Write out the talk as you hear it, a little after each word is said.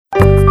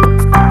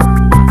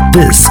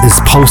This is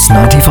Pulse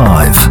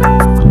 95.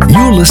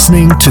 You're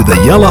listening to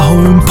the Yellow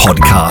Home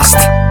Podcast.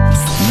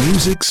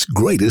 Music's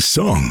greatest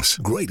songs.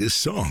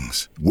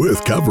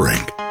 Worth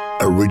covering.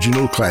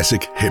 Original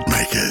classic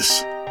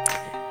hitmakers.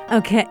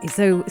 Okay,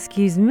 so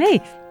excuse me.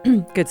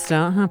 Good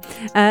start, huh?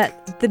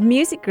 The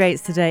Music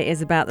Greats today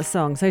is about the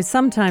song. So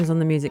sometimes on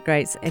the Music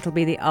Greats, it'll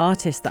be the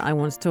artist that I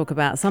want to talk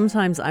about.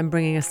 Sometimes I'm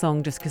bringing a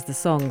song just because the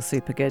song's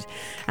super good.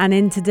 And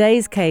in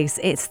today's case,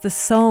 it's the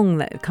song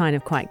that's kind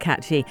of quite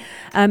catchy.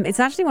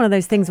 It's actually one of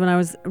those things when I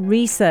was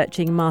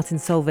researching Martin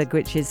Solveig,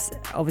 which is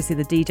obviously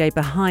the DJ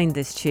behind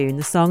this tune.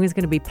 The song is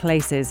going to be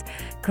Places.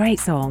 Great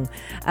song.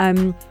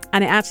 And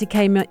it actually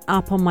came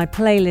up on my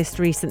playlist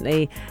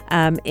recently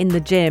in the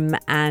gym,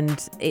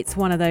 and it's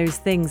one of those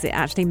things. It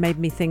actually made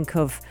me think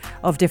of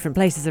different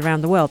places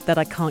around the world that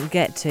I can't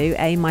get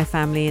to. My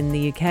family in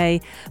the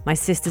UK, my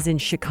sister's in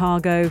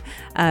Chicago.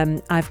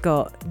 I've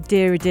got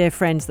dear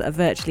friends that are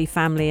virtually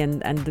family,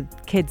 and the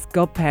kids'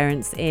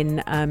 godparents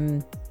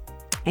in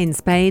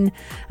Spain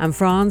and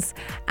France,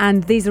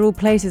 and these are all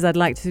places I'd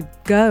like to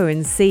go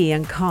and see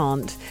and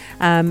can't,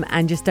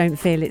 and just don't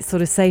feel it's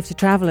sort of safe to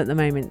travel at the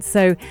moment.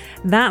 So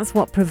that's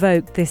what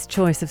provoked this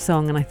choice of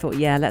song, and I thought,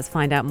 yeah, let's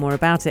find out more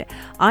about it.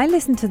 I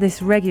listen to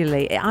this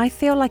regularly. I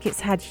feel like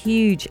it's had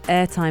huge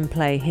airtime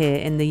play here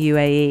in the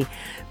UAE,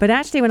 but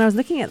actually when I was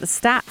looking at the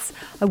stats,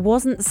 I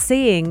wasn't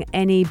seeing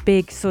any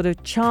big sort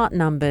of chart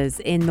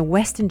numbers in the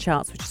Western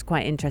charts, which is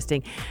quite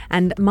interesting.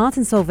 And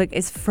Martin Solveig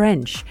is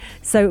French,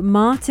 so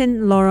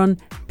Martin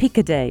Laurent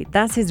Picadet,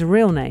 that's his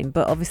real name,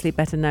 but obviously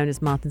better known as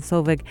Martin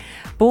Solveig.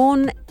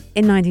 Born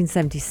in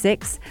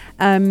 1976.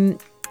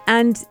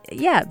 And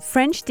yeah,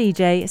 French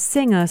DJ,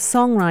 singer,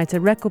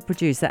 songwriter, record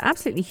producer,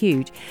 absolutely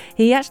huge.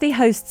 He actually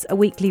hosts a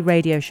weekly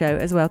radio show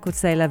as well called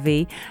C'est la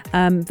vie.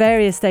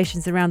 Various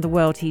stations around the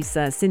world he's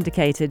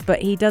syndicated,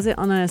 but he does it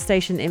on a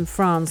station in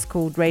France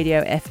called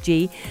Radio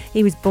FG.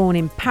 He was born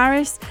in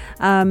Paris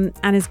and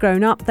has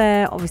grown up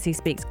there. Obviously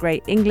speaks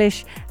great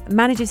English,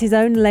 manages his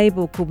own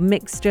label called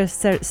Mixture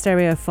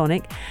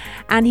Stereophonic,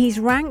 and he's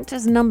ranked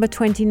as number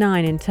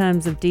 29 in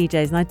terms of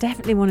DJs. And I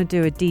definitely want to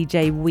do a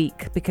DJ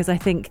week because I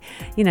think,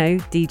 you know,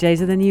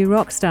 DJs are the new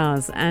rock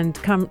stars. And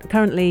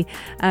currently,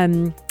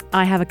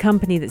 I have a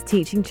company that's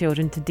teaching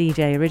children to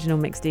DJ, original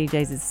mix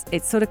DJs.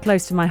 It's sort of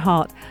close to my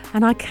heart,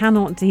 and I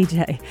cannot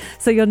DJ.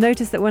 So you'll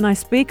notice that when I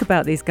speak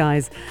about these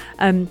guys,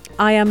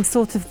 I am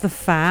sort of the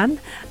fan.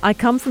 I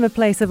come from a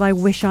place of I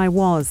wish I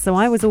was. So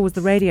I was always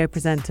the radio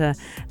presenter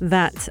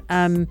that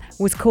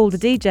was called a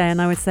DJ,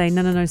 and I would say,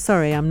 no,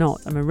 sorry, I'm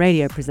not. I'm a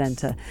radio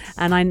presenter.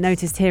 And I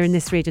noticed here in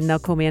this region, they'll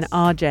call me an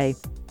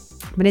RJ.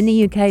 But in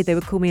the UK, they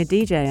would call me a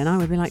DJ, and I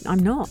would be like, I'm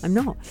not.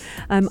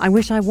 I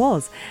wish I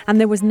was. And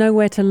there was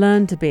nowhere to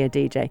learn to be a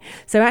DJ.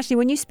 So actually,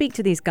 when you speak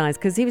to these guys,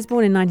 because he was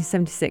born in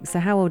 1976, so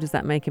how old does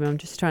that make him? I'm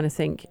just trying to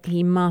think.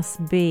 He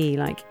must be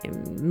like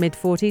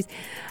mid-40s.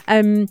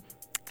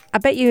 I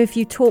bet you if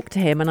you talk to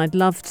him, and I'd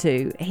love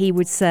to, he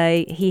would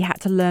say he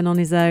had to learn on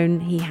his own.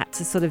 He had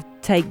to sort of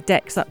take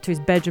decks up to his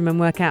bedroom and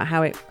work out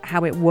how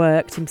it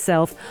worked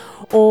himself,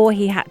 or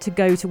he had to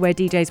go to where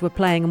DJs were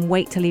playing and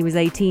wait till he was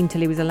 18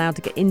 till he was allowed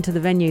to get into the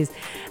venues.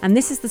 And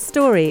this is the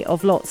story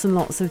of lots and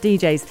lots of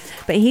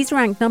DJs. But he's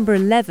ranked number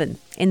 11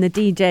 in the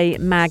DJ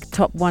Mag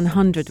Top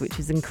 100, which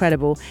is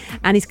incredible.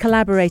 And he's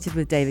collaborated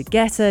with David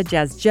Guetta,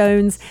 Jazz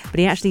Jones, but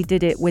he actually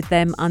did it with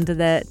them under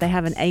they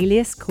have an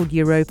alias called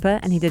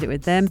Europa, and he did it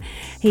with them.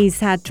 He's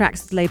had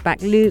tracks with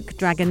Laidback Luke,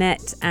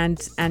 Dragonette,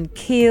 and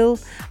Keel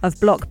of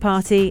Block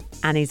Party,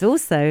 and he's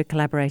also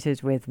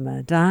collaborated with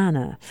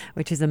Madonna,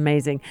 which is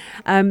amazing.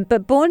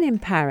 But born in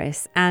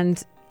Paris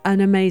and an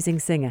amazing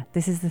singer.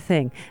 This is the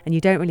thing, and you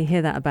don't really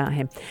hear that about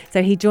him.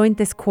 So he joined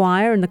this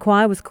choir, and the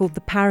choir was called the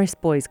Paris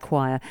Boys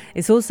Choir.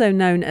 It's also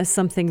known as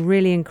something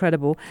really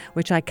incredible,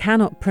 which I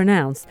cannot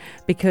pronounce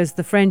because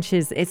the French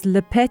it's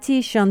Le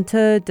Petit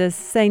Chanteur de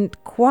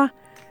Sainte-Croix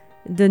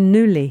de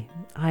Neuilly.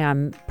 I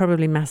am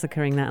probably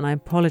massacring that, and I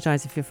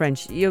apologise if you're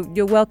French.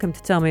 You're welcome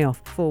to tell me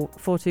off.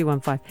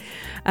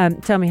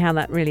 4215. Tell me how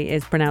that really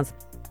is pronounced.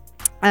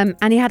 And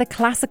he had a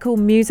classical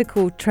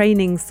musical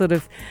training sort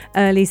of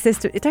early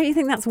system. Don't you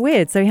think that's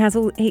weird? So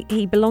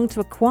he belonged to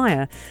a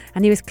choir,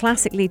 and he was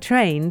classically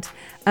trained,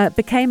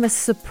 became a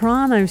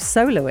soprano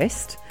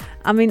soloist.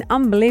 I mean,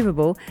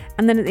 unbelievable.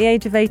 And then at the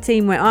age of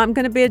 18 went, I'm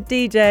going to be a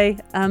DJ.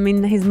 I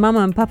mean, his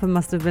mama and papa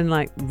must have been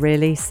like,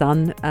 really,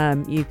 son?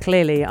 You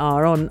clearly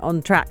are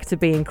on track to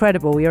be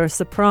incredible. You're a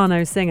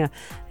soprano singer.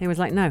 He was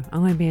like, no, I'm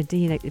going to be a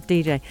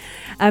DJ.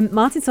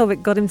 Martin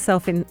Solveig got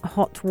himself in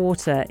hot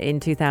water in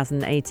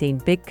 2018.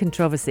 Big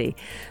controversy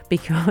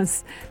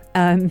because...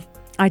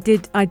 I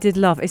did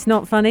love. It's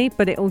not funny,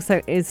 but it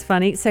also is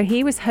funny. So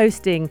he was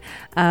hosting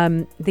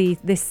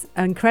this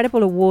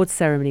incredible awards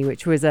ceremony,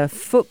 which was a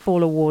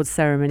football awards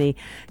ceremony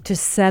to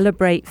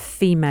celebrate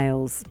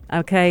females.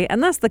 Okay,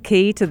 and that's the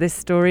key to this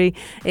story.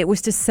 It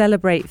was to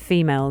celebrate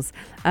females.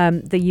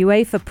 The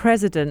UEFA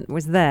president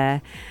was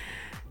there.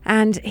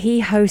 And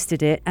he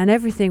hosted it, and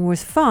everything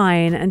was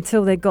fine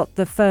until they got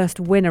the first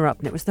winner up.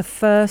 And it was the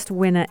first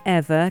winner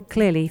ever,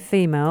 clearly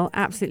female,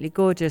 absolutely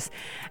gorgeous.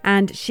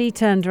 And she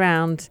turned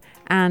around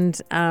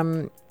and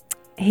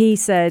he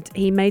said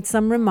he made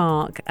some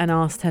remark and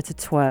asked her to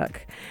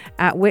twerk,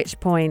 at which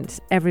point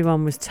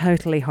everyone was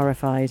totally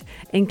horrified,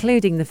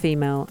 including the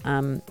female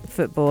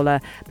footballer.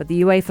 But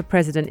the UEFA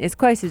president is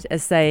quoted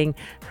as saying,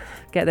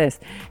 get this,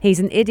 he's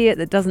an idiot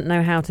that doesn't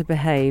know how to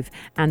behave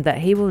and that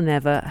he will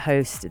never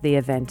host the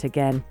event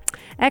again.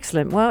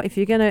 Excellent. Well, if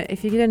you're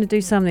gonna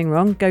do something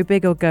wrong, go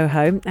big or go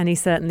home, and he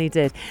certainly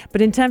did.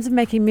 But in terms of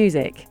making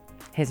music,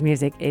 his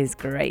music is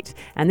great.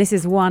 And this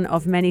is one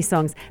of many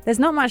songs. There's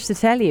not much to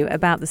tell you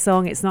about the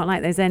song. It's not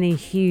like there's any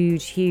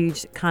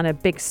huge kind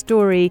of big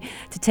story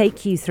to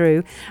take you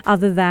through,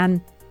 other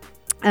than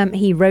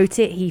he wrote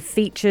it. He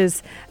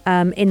features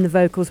in the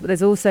vocals, but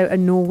there's also a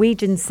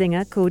Norwegian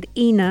singer called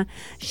Ina.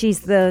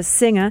 She's the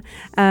singer.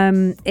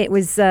 It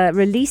was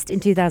released in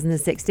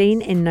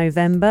 2016 in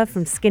November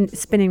from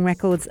Spinning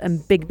Records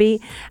and Big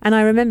Beat. And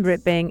I remember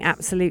it being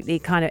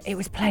absolutely it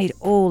was played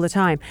all the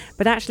time.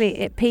 But actually,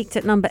 it peaked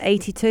at number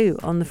 82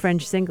 on the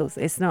French singles.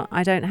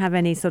 I don't have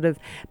any sort of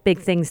big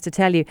things to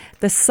tell you.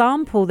 The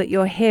sample that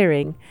you're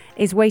hearing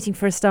is Waiting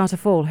for a Star to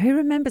Fall. Who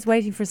remembers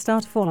Waiting for a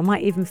Star to Fall? I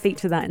might even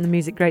feature that in the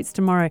Music Greats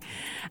tomorrow.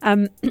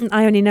 I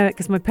only know it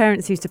because my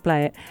parents used to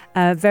play it.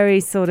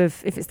 Very sort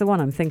of, if it's the one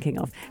I'm thinking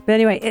of. But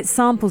anyway, it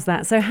samples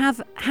that. So have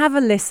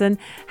a listen,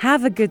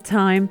 have a good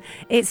time.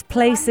 It's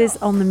Places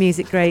on the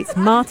Music Greats.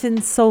 Martin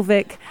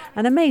Solveig,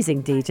 an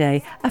amazing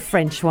DJ, a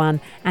French one,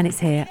 and it's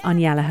here on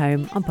Yalla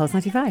Home on Pulse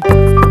 95.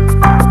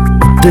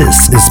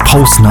 This is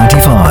Pulse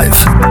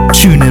 95.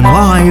 Tune in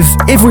live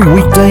every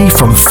weekday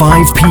from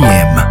 5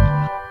 p.m.